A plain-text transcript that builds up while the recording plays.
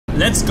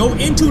Let's go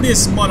into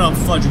this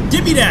motherfucker.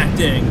 Give me that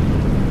thing.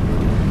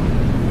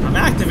 I'm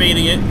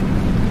activating it.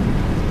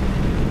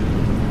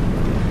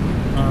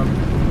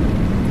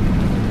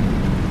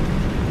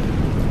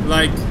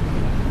 Like,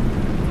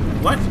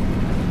 what?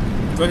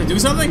 Do I have to do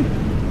something?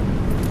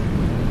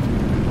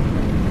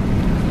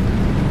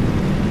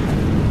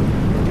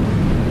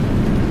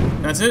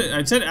 That's it.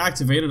 I said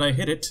activated. I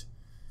hit it.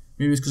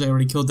 Maybe it's because I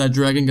already killed that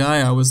dragon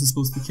guy. I wasn't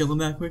supposed to kill him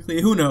that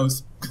quickly. Who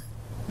knows?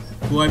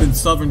 Well, I'm in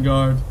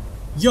Sovngarde.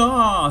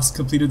 Yas!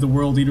 Completed the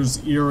World Eater's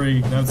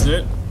Eyrie. That's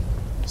it.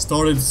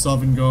 Started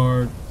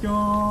Sovngarde.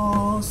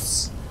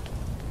 Yas!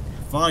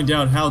 Find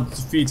out how to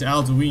defeat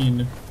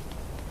Alduin.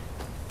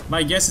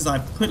 My guess is I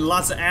put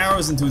lots of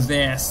arrows into his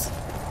ass.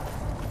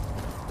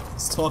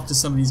 Let's talk to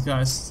some of these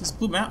guys. Is this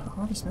Blue Mountain?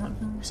 Harvest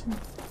Mountain?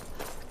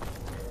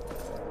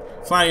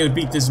 Finally gonna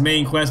beat this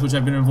main quest, which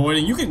I've been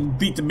avoiding. You can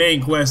beat the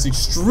main quest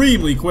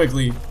extremely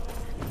quickly.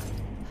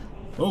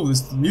 Oh,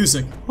 this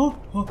music. Oh,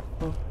 oh,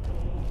 oh.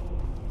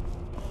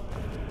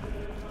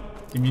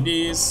 Give me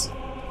these.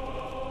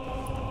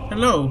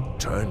 Hello.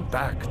 Turn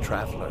back,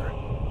 traveler.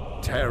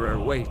 Terror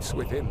waits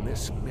within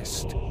this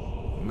mist.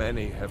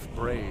 Many have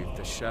braved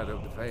the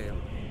shadowed veil,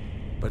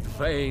 but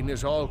vain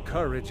is all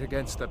courage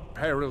against the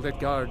peril that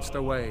guards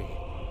the way.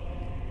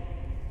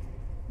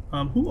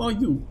 Who are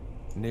you?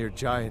 Near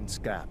Giant's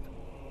Gap,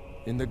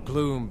 in the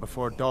gloom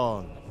before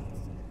dawn,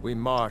 we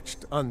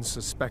marched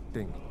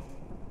unsuspecting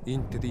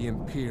into the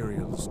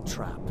Imperial's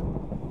trap.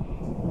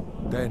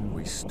 Then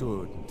we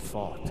stood and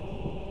fought,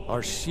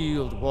 our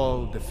shield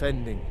wall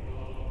defending,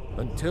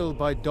 until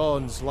by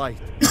dawn's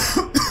light,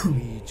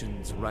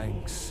 Legion's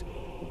ranks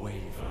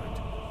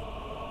wavered.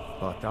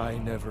 But I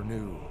never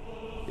knew,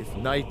 if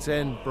Night's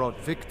End brought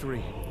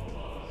victory,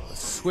 a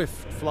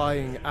swift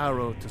flying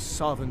arrow to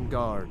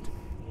Sovngarde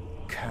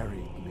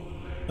carried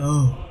me.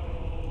 Oh.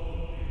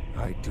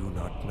 I do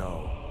not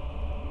know,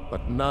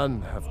 but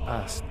none have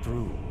passed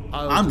through.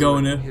 I'm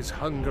going in. His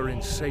hunger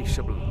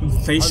insatiable.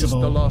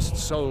 Insatiable. Hunts the lost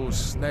souls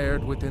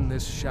snared within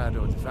this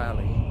shadowed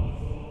valley.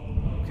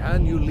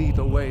 Can you lead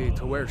the way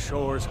to where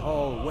Shore's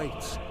Hall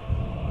waits,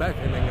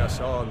 beckoning us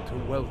on to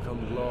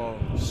welcome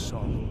long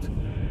sought?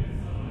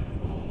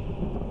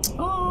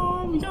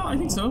 Yeah, I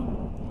think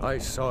so. I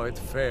saw it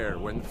fair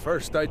when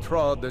first I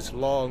trod this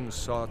long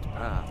sought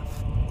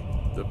path.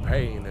 The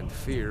pain and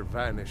fear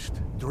vanished,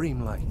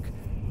 dreamlike,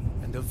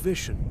 and a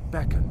vision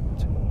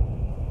beckoned.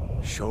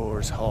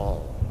 Shore's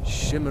Hall,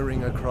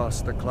 shimmering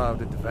across the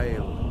clouded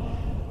veil,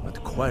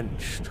 but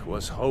quenched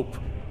was hope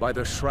by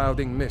the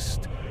shrouding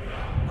mist.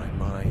 My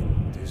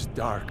mind is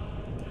dark.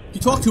 You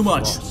talk too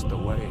much. Lost the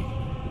way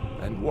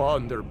and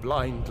wander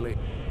blindly.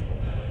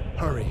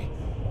 Hurry,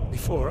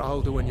 before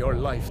Alduin your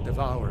life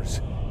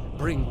devours.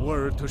 Bring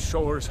word to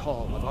Shore's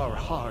Hall of our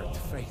hard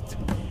fate.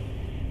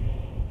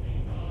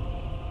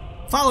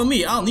 Follow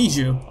me, I'll need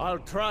you. I'll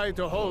try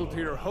to hold to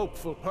your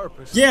hopeful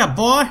purpose. Yeah,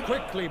 boy.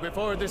 Quickly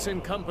before this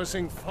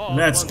encompassing fog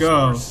Let's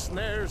go.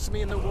 Snares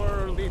me in the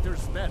World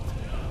Eater's net.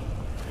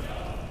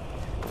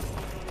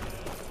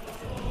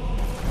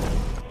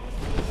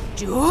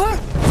 Sure?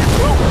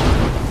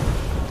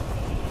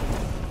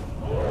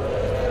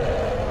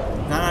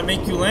 Can I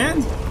make you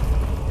land?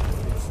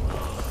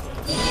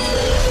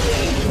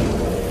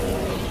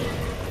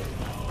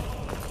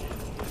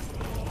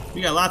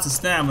 We got lots of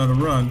stamina to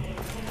run.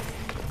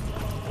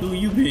 Who will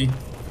you be?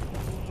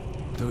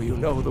 Do you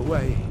know the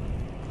way?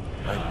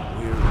 I'm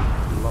weary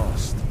and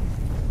lost.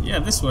 Yeah,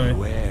 this way.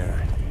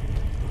 Where?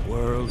 The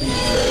World Eater.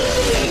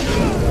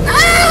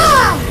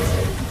 Ah!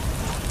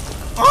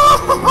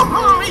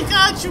 Oh, he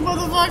got you,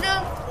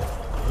 motherfucker!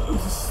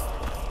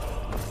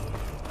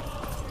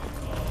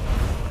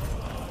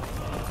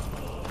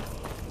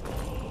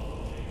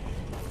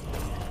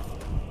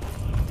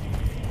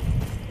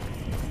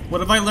 What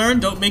have I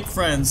learned? Don't make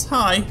friends.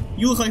 Hi,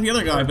 you look like the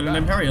other guy, but an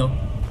Imperial.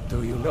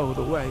 Do you know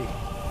the way?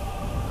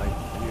 I'm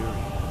weary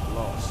and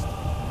lost.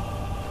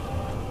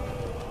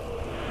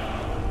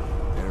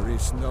 There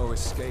is no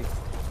escape.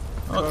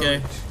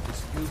 Okay. Courage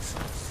is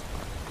useless.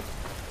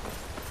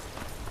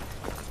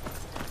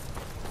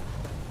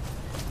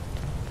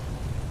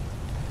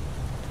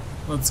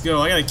 Let's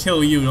go. I gotta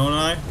kill you, don't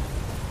I?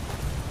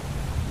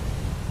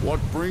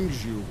 What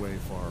brings you,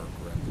 Wayfarer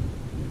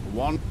Grim?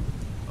 One,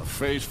 a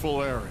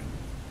faithful errand.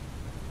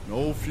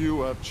 No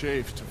few have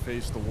chafed to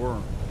face the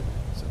worm,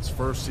 since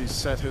first he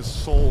set his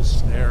soul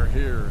snare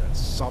here at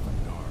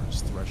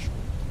Sovngarde's threshold.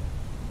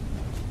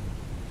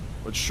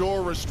 But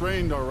Shore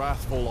restrained our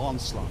wrathful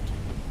onslaught.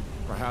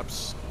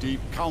 Perhaps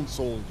deep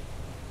counseled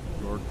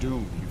your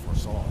doom he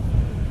foresaw.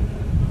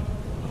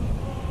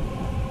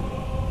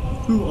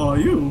 Who are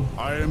you?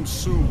 I am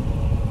Soon,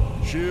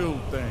 shield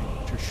thing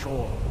to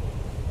Shore.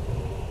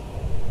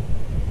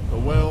 The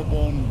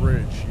whalebone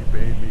bridge he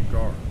bade me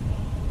guard.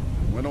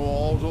 When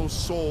all those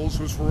souls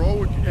whose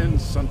heroic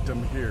end sent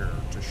them here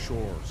to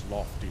Shore's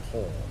lofty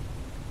hall,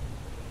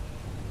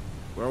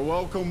 where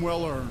welcome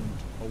well earned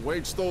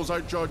awaits those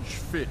I judge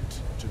fit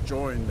to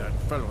join that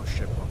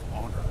fellowship of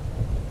honor.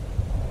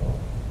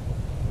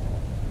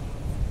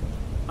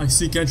 I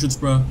seek entrance,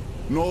 bruh.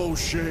 No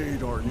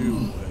shade are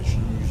you as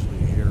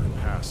usually here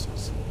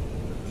passes.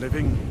 The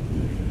living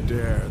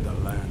dare the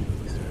land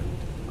of the dead.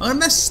 I'm gonna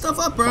mess stuff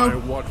up, By bro.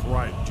 what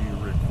right do you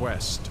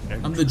request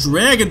entry? I'm the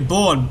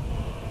Dragonborn.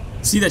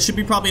 See, that should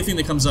be probably a thing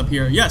that comes up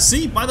here. Yeah,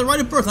 see, by the right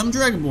of birth, I'm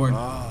Dragonborn.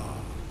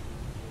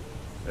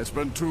 It's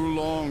been too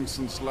long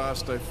since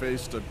last I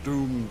faced a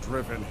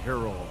doom-driven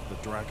hero of the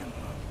Dragon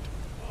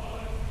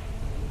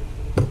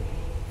Blood.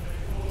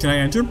 Can I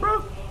enter,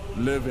 bro?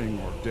 Living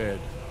or dead,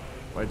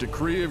 by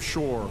decree of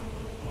Shore,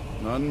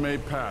 none may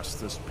pass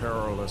this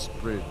perilous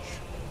bridge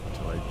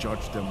until I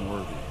judge them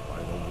worthy by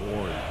the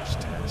warrior's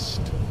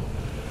test.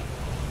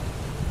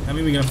 I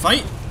mean, we gonna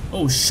fight?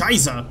 Oh,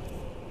 Shiza.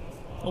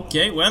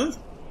 Okay, well.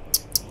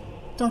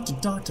 Da da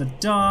da da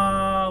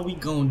da. We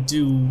gonna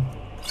do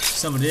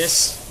some of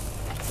this.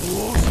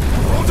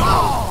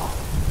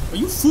 Are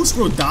you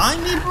Fusro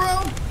dying me,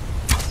 bro?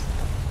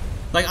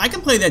 Like, I can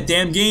play that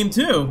damn game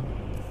too.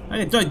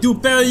 I can do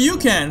it better than you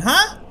can,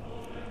 huh?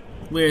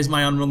 Where's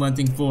my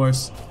unrelenting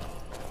force?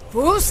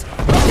 Fus?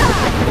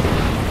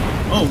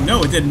 Oh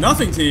no, it did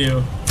nothing to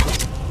you.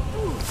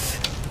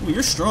 Ooh,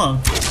 you're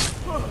strong.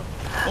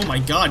 Oh my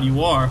god,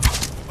 you are.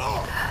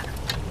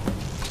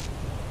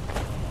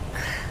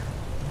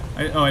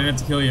 I didn't have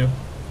to kill you.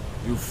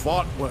 You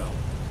fought well.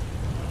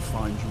 I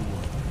find you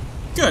worthy.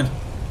 Good.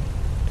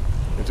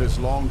 It is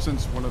long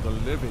since one of the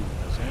living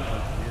has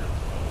entered here.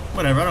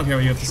 Whatever, I don't care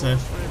what you have to say.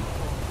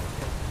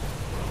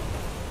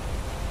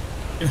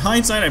 In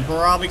hindsight, I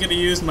probably could have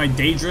used my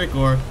Daedric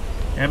or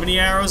Ebony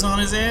arrows on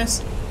his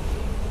ass.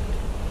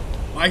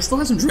 I still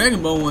have some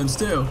Dragon Ball ones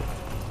too.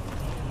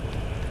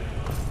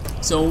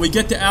 So when we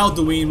get to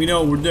Alduin, we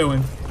know what we're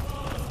doing.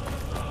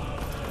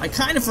 I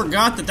kind of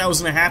forgot that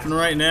was going to happen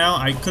right now.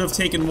 I could have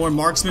taken more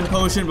marksman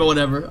potion, but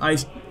whatever.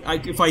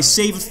 If I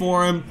save it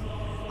for him,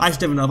 I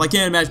should have enough. I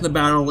can't imagine the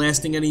battle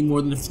lasting any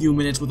more than a few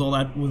minutes with all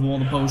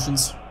the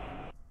potions.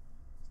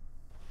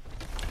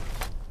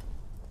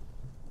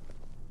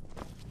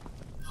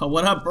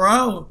 What up,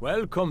 bro?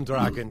 Welcome,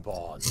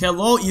 Dragonborn.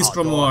 Hello, Our door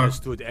Eastramore. has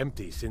stood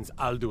empty since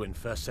Alduin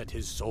first set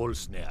his soul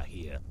snare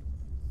here.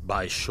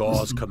 By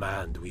Shaw's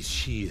command, we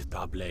sheathed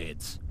our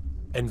blades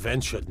and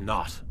ventured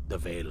not the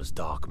Vale's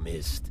dark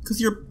mist. Because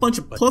you're a bunch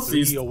of But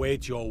pussies. we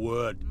await your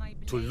word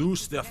to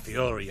loose their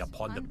fury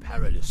upon the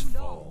perilous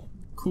foe.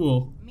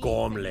 Cool.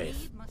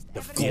 Gormlaith,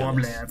 the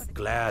fearless, Gormlaith.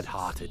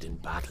 glad-hearted in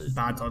battle.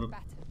 Battle.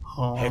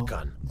 Oh,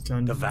 Hecon,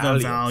 Gun- the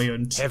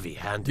valiant,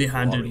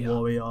 heavy-handed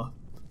warrior.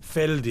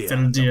 Feldir,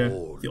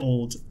 Feldir, the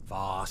old,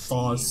 far-seeing,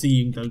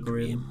 far-seeing the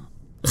grim.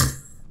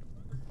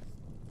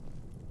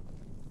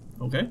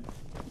 Okay.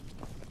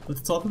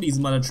 Let's talk to these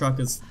mother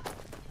truckers.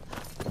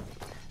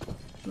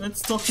 Let's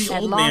talk to the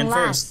At old long man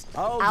last, first.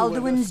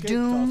 Alduin's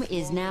doom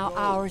is now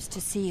ours to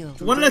seal.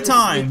 One at a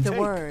time. With the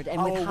word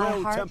and with our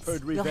high hearts,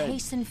 well-tempered we'll revenge.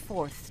 hasten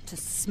forth to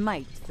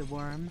smite the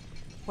worm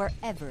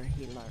wherever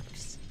he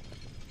lurks.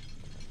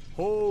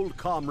 Hold,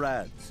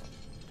 comrades.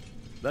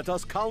 Let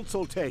us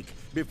counsel take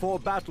before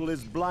battle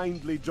is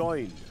blindly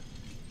joined.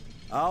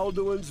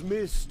 Alduin's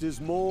mist is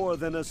more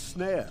than a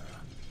snare.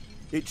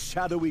 Its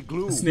shadowy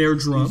gloom snare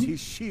drum? is his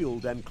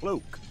shield and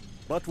cloak.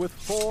 But with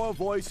 4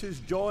 voices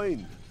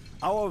joined,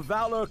 our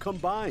valor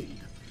combined,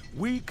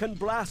 we can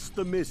blast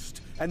the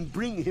mist and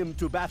bring him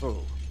to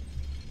battle.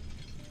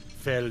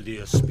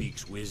 Feldir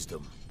speaks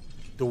wisdom.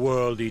 The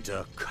World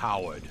Eater,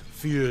 coward,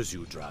 fears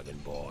you,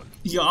 Dragonborn.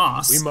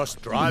 Yas. We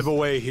must drive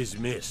away his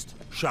mist,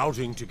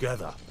 shouting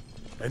together,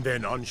 and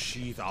then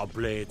unsheath our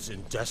blades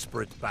in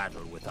desperate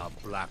battle with our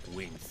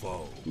black-winged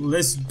foe.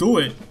 Let's do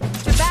it.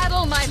 To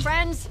battle, my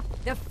friends!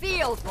 The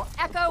fields will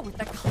echo with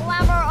the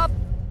clamor of...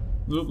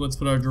 Oop, let's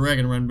put our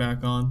dragon run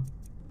back on.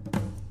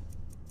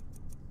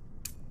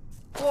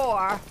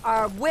 war,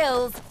 our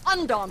wills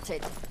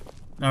undaunted.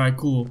 Alright,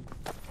 cool.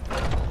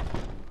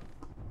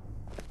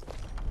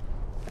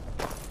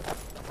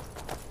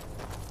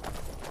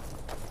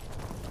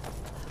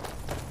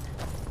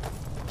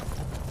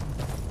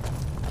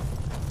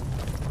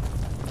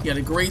 You got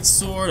a great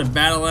sword, a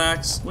battle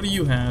axe. What do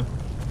you have?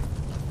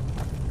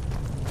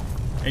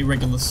 A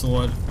regular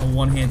sword, a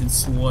one-handed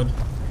sword.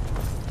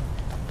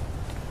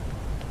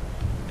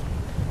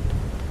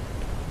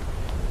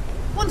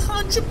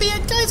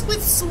 Bad guys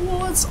with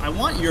swords. I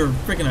want your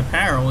freaking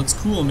apparel. It's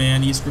cool,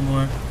 man,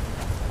 Eastermore.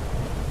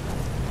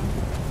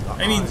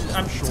 I mean,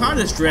 I'm tired of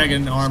this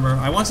dragon armor.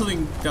 I want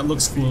something that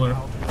looks cooler.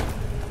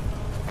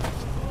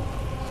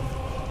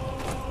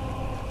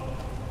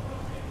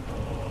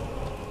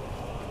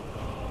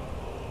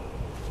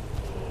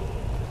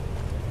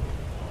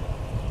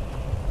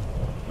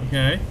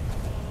 Okay.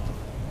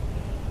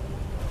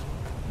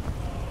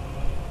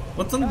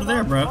 What's under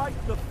there, bro?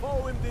 Fight the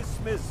foe in this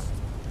mist.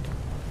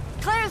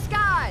 Clear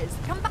skies!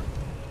 Come back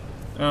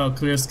Oh,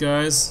 clear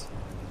skies.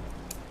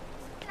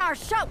 in our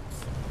shouts!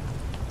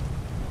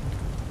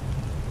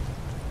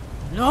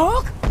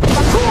 Look!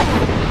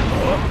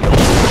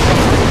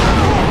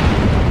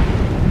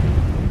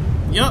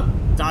 Yup,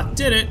 that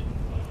did it.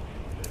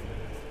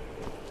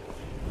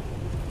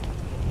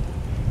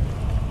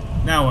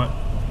 Now what?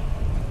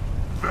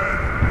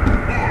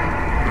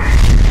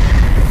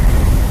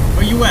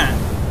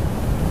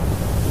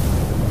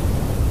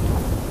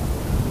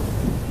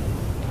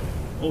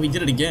 Oh, he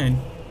did it again.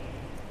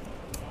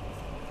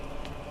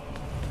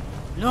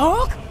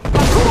 Look!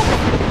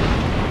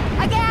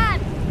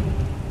 Again!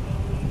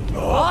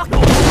 Look!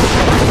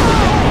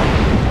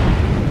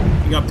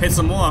 You gotta piss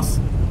him off.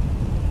 Look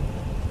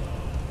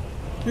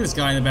at this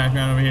guy in the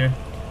background over here.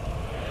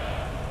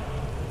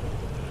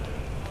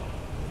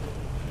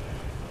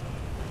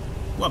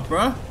 What,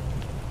 bruh?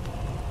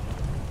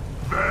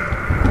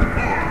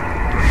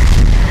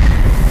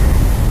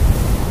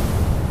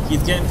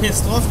 He's getting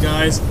pissed off,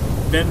 guys.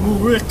 Ben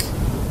Murik.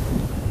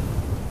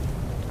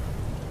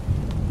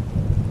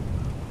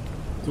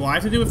 Do I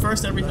have to do it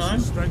first every time?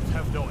 Does his strength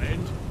have no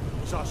end?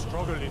 Was our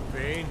struggle in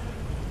vain?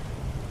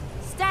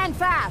 Stand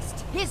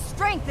fast! His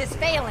strength is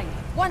failing.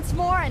 Once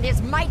more and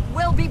his might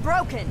will be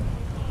broken.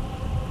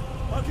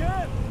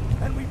 Again!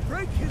 And we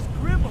break his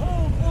grim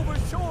hold over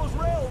Shor's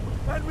realm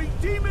and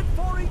redeem it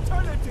for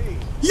eternity!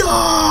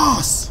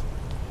 Yes!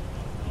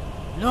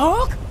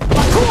 Look!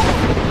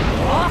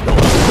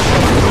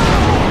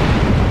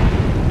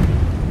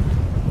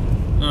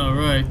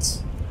 Alright.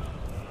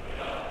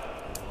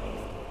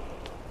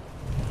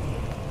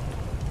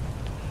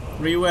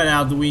 Where you at,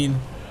 Alduin?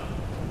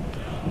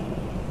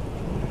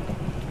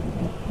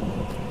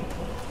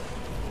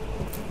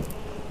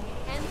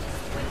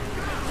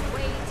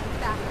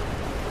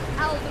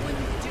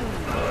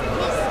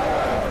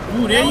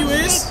 Ooh, there you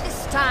is.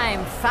 This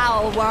time,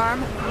 foul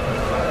worm.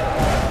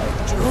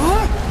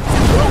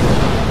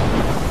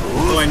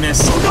 Oh, I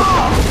missed.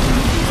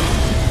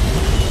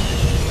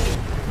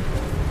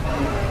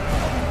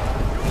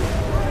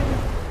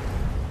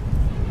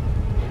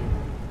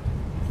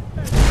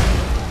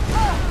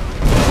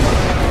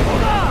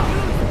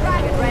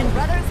 Dragon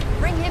brothers,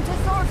 bring him to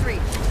sword reach.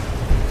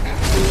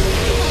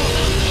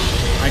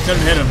 I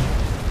couldn't hit him.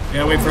 I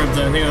gotta wait for him to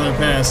take another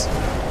pass.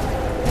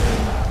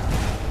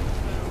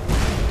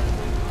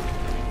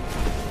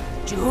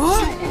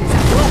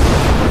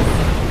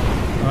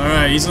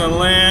 Alright, he's gonna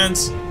land.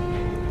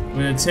 I'm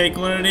gonna take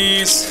one of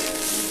these.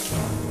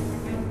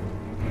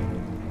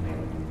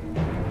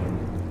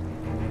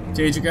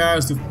 Gauge your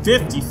guys to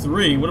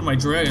 53. What am I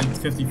dragging?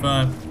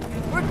 55.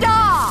 We're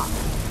done!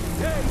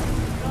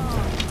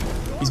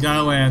 He's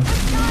gotta land.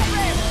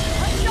 Skyrim,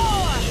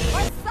 ashore,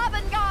 for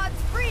seven gods'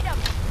 freedom!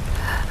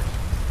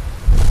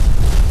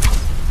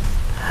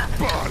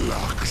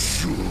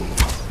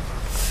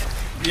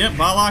 Yep,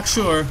 Balak,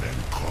 sure.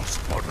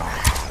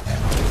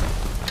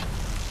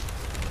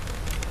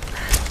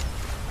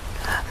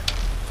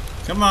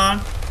 Come on.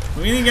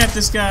 We need to get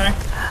this guy.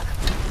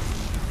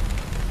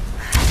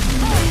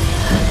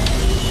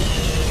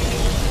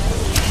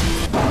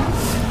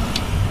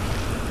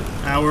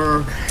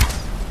 Our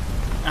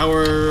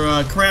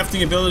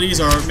crafting abilities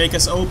are make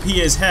us OP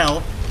as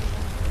hell.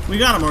 We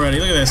got him already.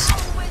 Look at this.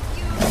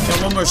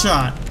 Got one more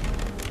shot.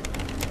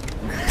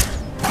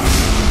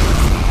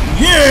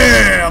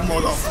 Yeah,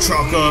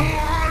 motherfucker.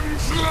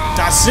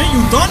 That's it.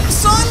 You done,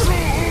 son?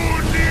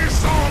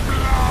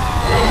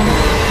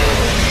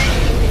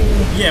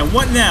 Yeah.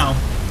 What now?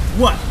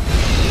 What?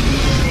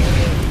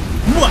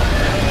 What?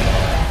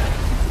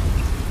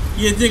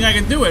 You think I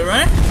can do it,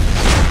 right?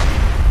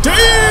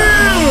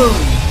 Damn!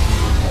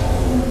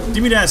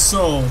 Give me that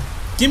soul.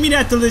 Give me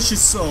that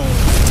delicious soul.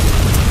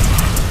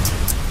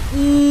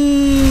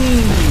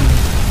 Mmm.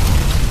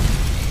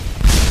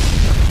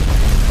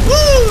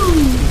 Woo!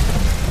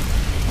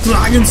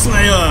 Dragon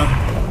Slayer.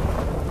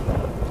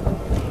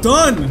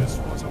 Done.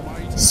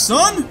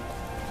 Son?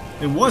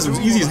 It was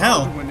easy as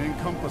hell. Alduin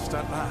encompassed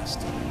at last,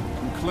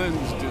 and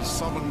cleansed his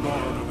southern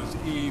guard of his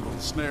evil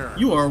snare.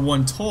 You are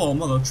one tall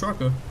mother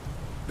trucker.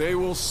 They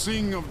will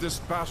sing of this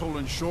battle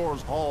in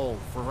Shore's Hall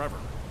forever.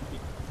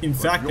 In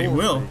fact, they Your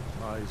will. fate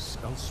lies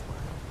elsewhere.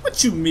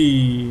 What you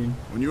mean?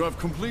 When you have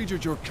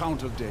completed your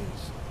count of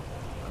days,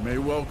 I may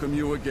welcome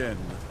you again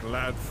with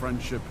glad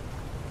friendship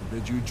and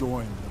bid you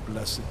join the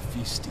blessed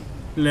feasting.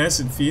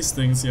 Blessed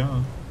feastings,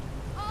 yeah.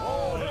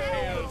 All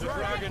hail the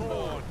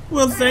Dragonborn!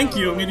 Well, thank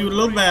you. I'm gonna do a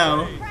little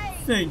bow.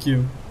 Thank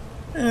you.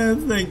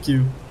 Thank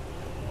you.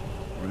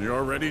 When you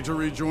are ready to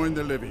rejoin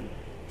the living,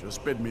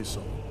 just bid me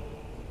so,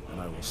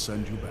 and I will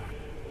send you back.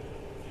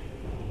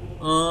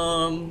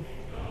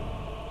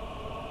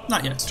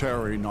 Not yet.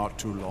 Tarry not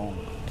too long.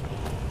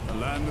 The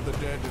land of the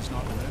dead is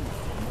not meant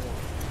for more.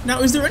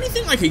 Now, is there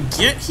anything I could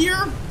get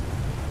here?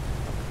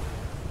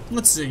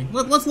 Let's see.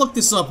 Let's look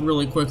this up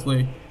really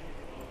quickly.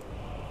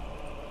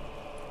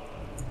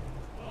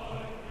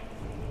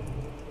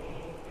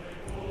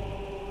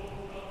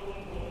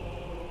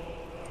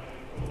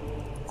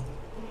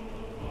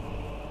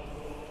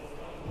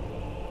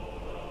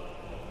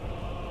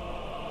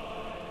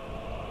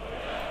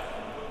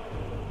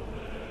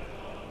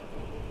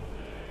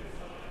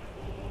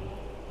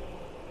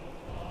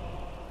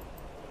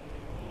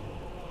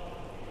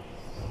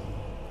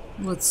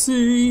 Let's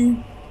see.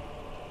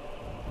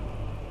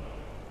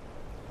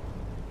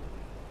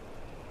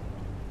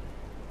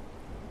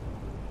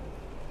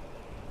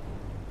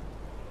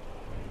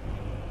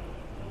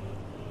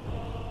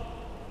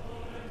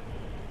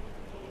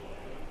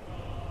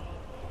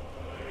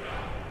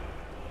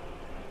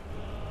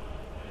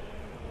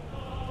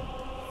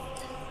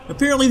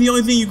 Apparently the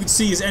only thing you can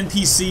see is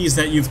NPCs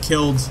that you've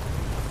killed.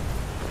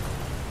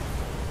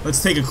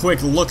 Let's take a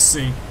quick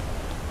look-see.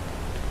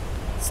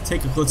 Let's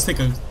take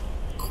a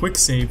quick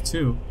save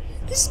too.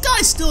 These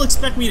guys still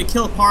expect me to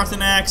kill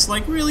Parthenax.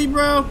 Like, really,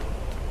 bro?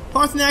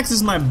 Parthenax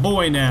is my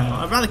boy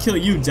now. I'd rather kill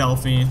you,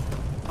 Delphine.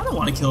 I don't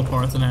want to kill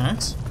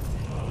Parthenax.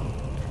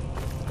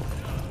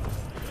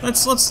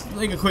 Let's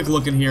take a quick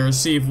look in here and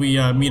see if we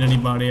meet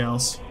anybody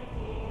else.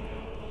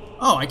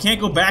 Oh, I can't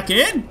go back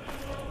in?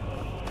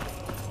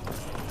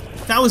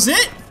 That was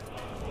it?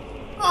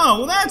 Oh,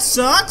 well that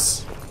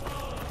sucks.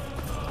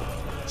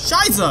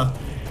 Scheiße!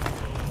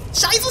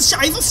 Scheiße,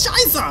 scheiße,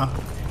 scheiße!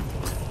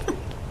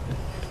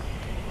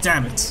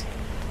 Damn it.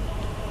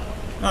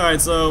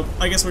 Alright, so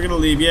I guess we're gonna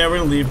leave. Yeah, we're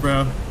gonna leave,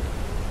 bro.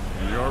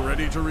 When you're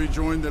ready to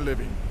rejoin the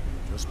living,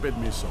 just bid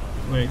me so.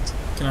 Wait,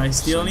 can I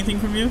steal anything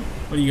from you?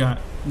 What do you got?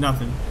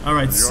 Nothing.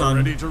 Alright, When son.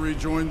 you're ready to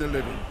rejoin the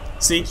living.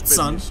 See, just bid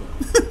son. me so.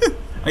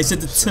 I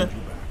said the Send you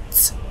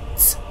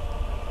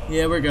back.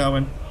 Yeah, we're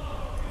going.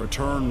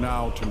 Return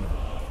now to me,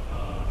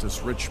 with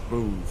this rich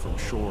boon from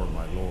shore,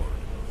 my lord.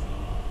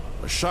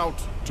 A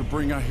shout to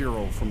bring a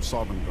hero from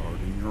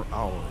Sovngarde in your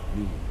hour of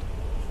need.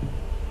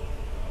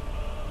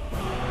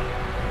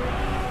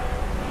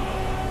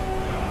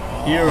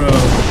 Hero.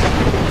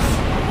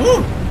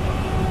 Woo!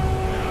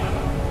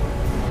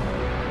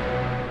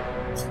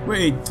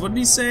 Wait, what did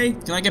he say?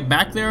 Can I get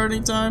back there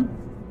anytime?